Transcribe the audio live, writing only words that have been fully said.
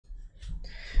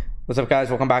What's up, guys?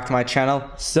 Welcome back to my channel.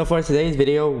 So for today's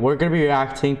video, we're gonna be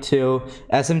reacting to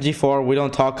SMG4 We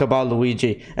Don't Talk About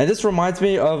Luigi, and this reminds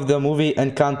me of the movie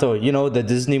Encanto, you know, the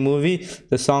Disney movie,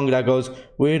 the song that goes,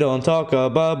 we don't talk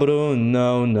about Bruno,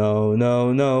 no,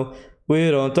 no, no,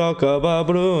 we don't talk about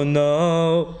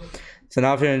Bruno. So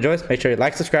now if you enjoy this, make sure you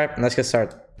like, subscribe, and let's get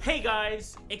started. Hey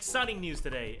guys, exciting news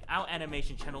today. Our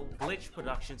animation channel, Glitch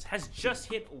Productions, has just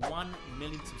hit 1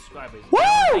 million subscribers. Woo! I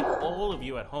want to thank all of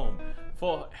you at home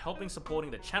for helping supporting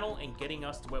the channel and getting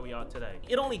us to where we are today.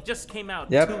 It only just came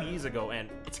out 2 years ago and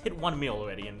it's hit 1 mil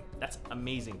already, and that's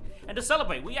amazing. And to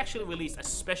celebrate, we actually released a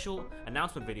special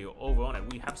announcement video over on it.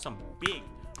 We have some big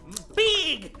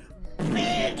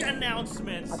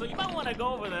announcements, so you might want to go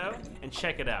over there and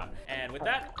check it out. And with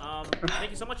that, thank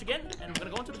you so much again, and I'm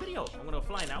gonna go into the video. I'm gonna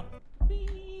fly now.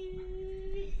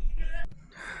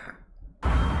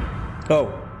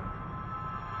 Oh.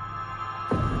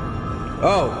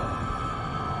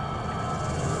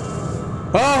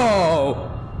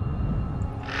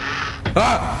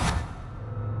 Ah!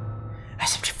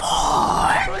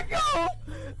 SMG4! Here we go!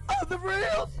 On the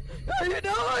rails! You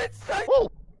know it's like... Oh.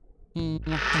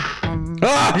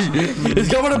 Ah! He's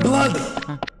covered in blood!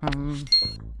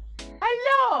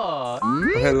 Hello!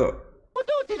 Hello.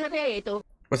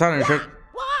 What's that on your shirt?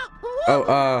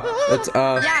 Oh, it's,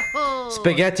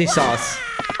 spaghetti sauce.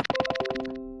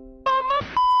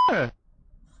 Time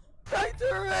to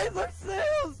raise our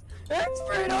sails!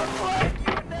 Expert on flight!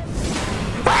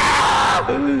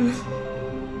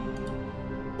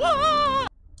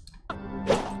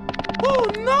 Oh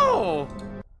no!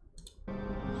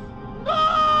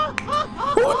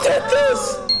 Who did this?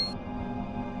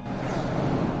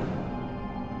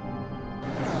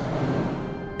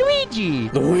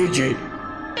 Luigi.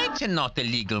 That's not a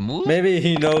legal move. Maybe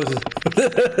he knows.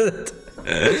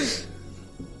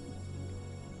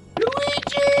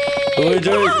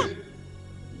 Luigi!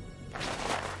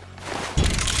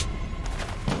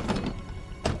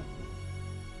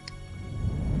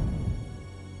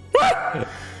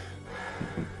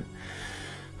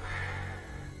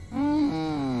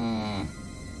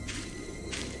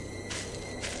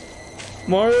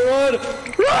 Mario, run!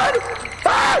 Run!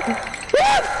 Ah!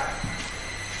 Run!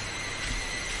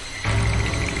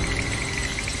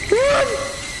 Run!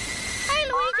 Hey,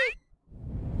 Luigi!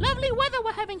 Lovely weather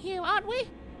we're having here, aren't we?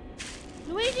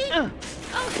 Luigi? Oh,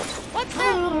 what's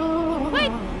that?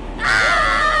 Wait!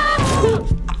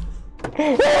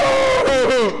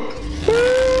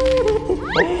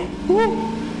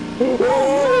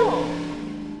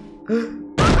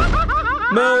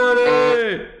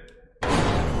 Melody!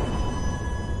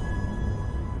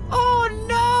 Oh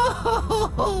no!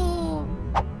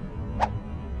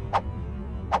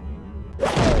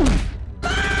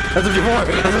 That's SMG4!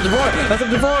 That's SMG4! That's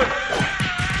SMG4!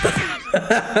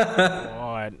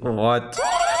 What?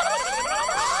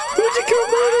 Luigi killed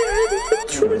Mario!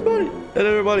 Threw his body! And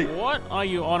everybody! What are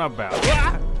you on about?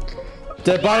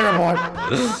 Dead body report!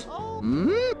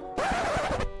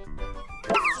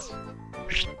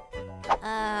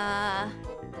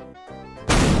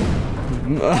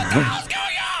 What's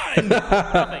going on?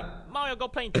 Nothing. Mario, go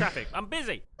play in traffic. I'm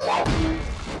busy.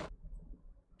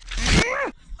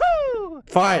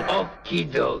 Fine. Okie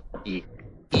dokie.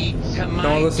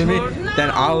 Don't listen to me.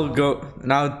 Then I'll go.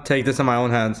 Now take this in my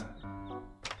own hands.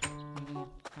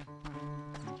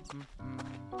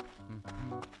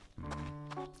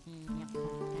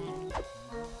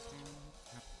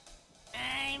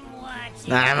 I'm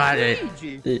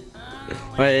watching.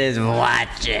 What is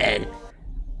watching?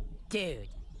 Dude.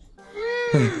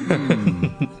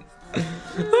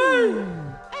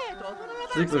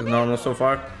 This looks normal so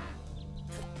far.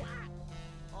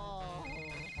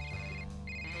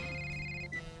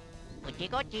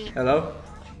 Hello?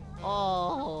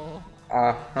 Oh.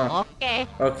 Okay.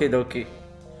 Okay, dokie.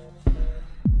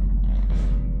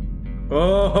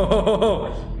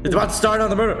 Oh, it's about to start on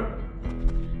the murder.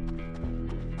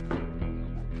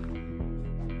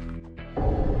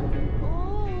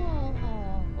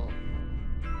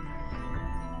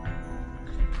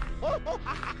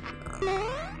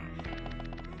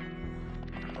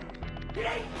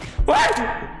 What?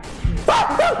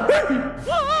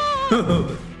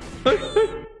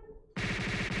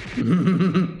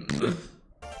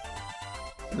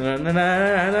 Na, na, na,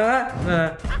 na, na.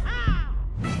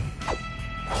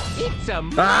 It's a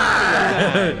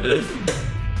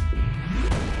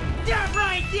Get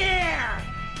right there!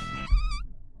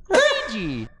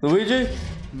 Luigi! Luigi?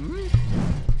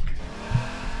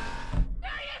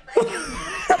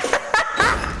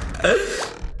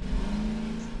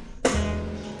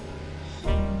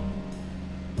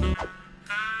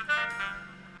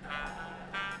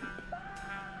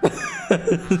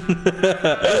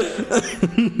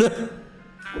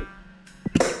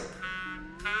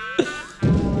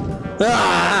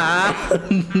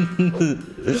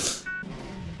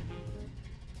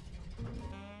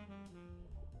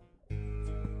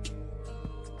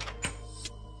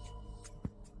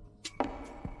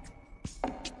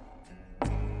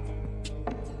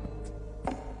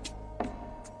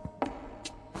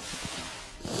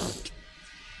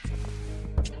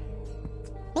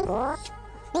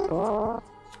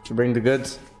 To bring the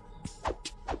goods.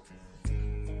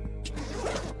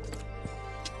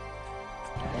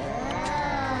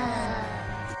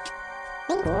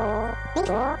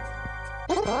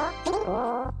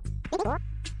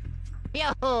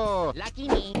 Yo, lucky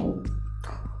me.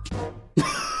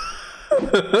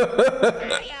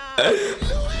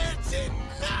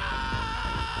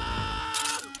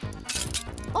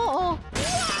 Oh.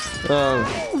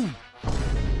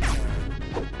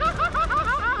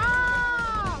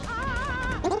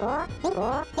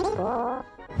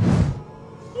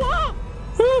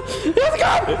 He's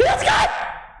gone! He's gone!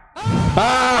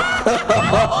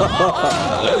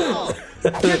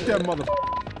 Get that mother.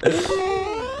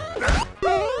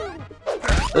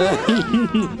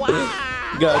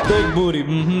 Got big booty.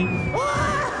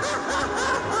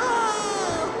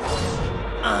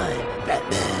 I'm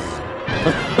Batman.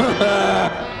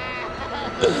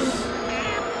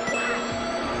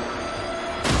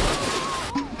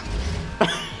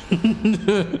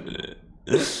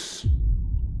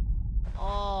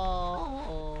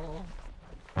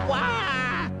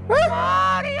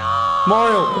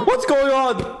 Mario, what's going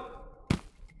on?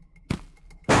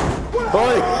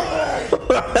 Oi!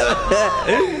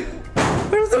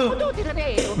 Where's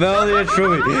the Melody and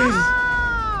Truby?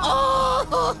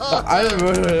 I don't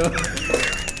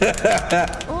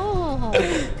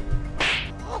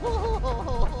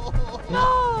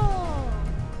know.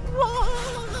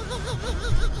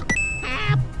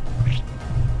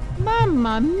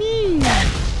 Mamma mia!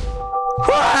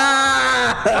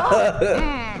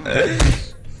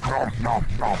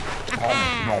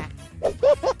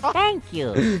 Thank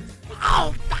you.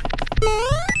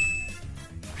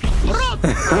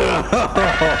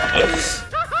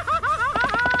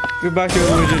 Get back here,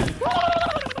 Luigi.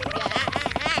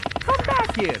 Come back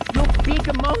here, you big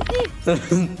monkey.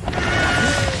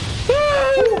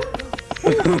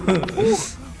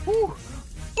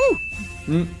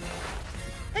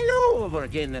 Hello over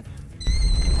again.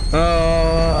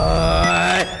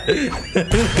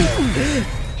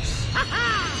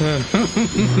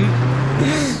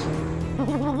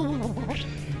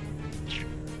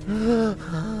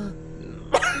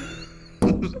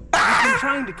 I've been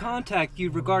trying to contact you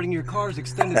regarding your car's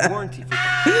extended warranty.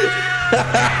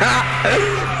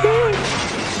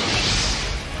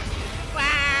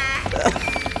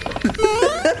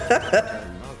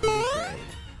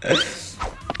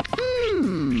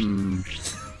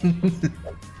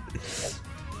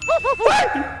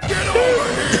 Get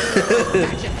over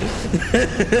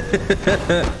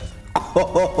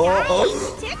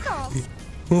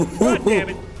God damn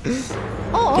it.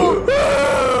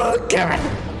 Karen.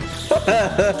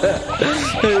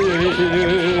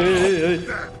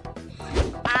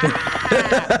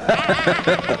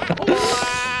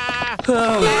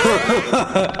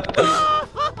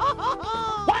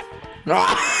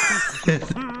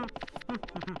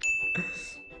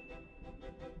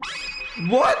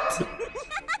 What?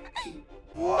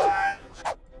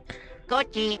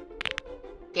 Kochi.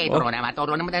 Dietro una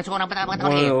matoro non mi suona per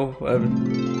Well,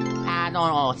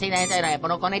 no, sinendere,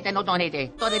 però con te non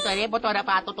donate. Torre botore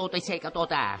fatto tutto in secca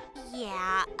tutta.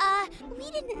 Yeah, we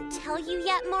didn't tell you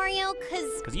yet, Mario,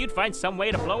 Because you'd find some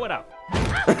way to blow it up.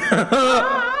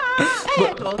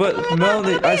 but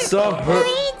Melody, I saw her.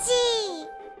 Luigi!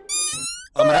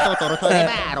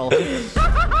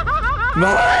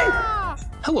 Melody!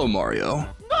 Hello, Mario.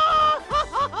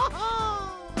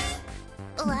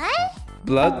 What?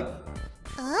 Blood?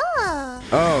 Oh.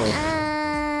 Oh.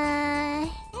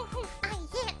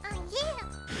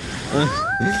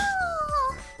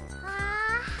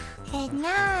 Good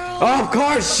night. Of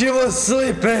course, she was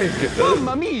sleeping.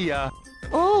 Mamma mia!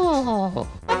 Oh,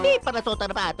 hindi para to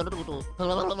tarbato tutu.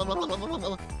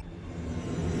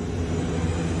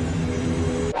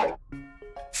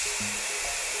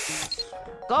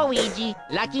 Go, Luigi.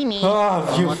 Lucky me. Oh,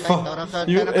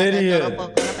 you idiot.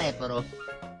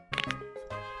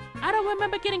 I don't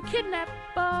remember getting kidnapped,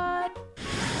 but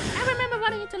I remember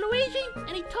running into Luigi, and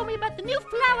he told me about the new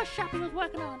flower shop he was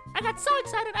working on. I got so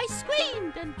excited, I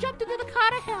screamed and jumped into the car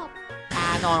to help.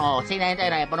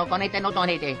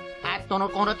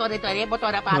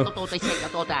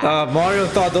 Mario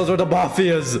thought those were the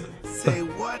mafias. Say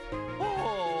what?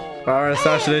 Alright,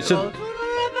 assassination.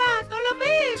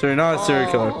 So you're not a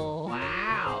serial killer.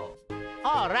 Wow.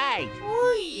 All right.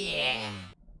 Oh, yeah.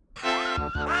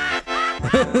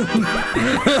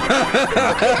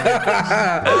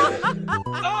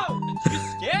 Oh, you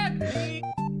scared me.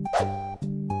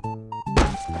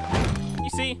 You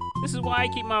see, this is why I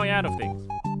keep Maui out of things.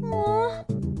 Aw.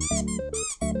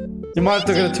 You might have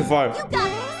taken it too far. You got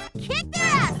this. Kick their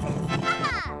ass.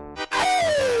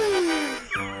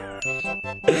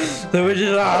 Luigi's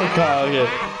okay.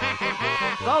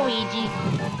 Go, Luigi.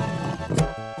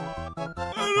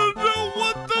 I don't know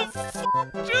what the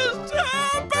just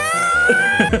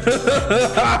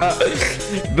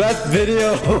happened. Best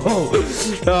video.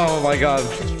 Oh my god.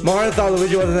 Mario thought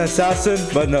Luigi was an assassin,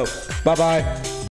 but no. Bye bye.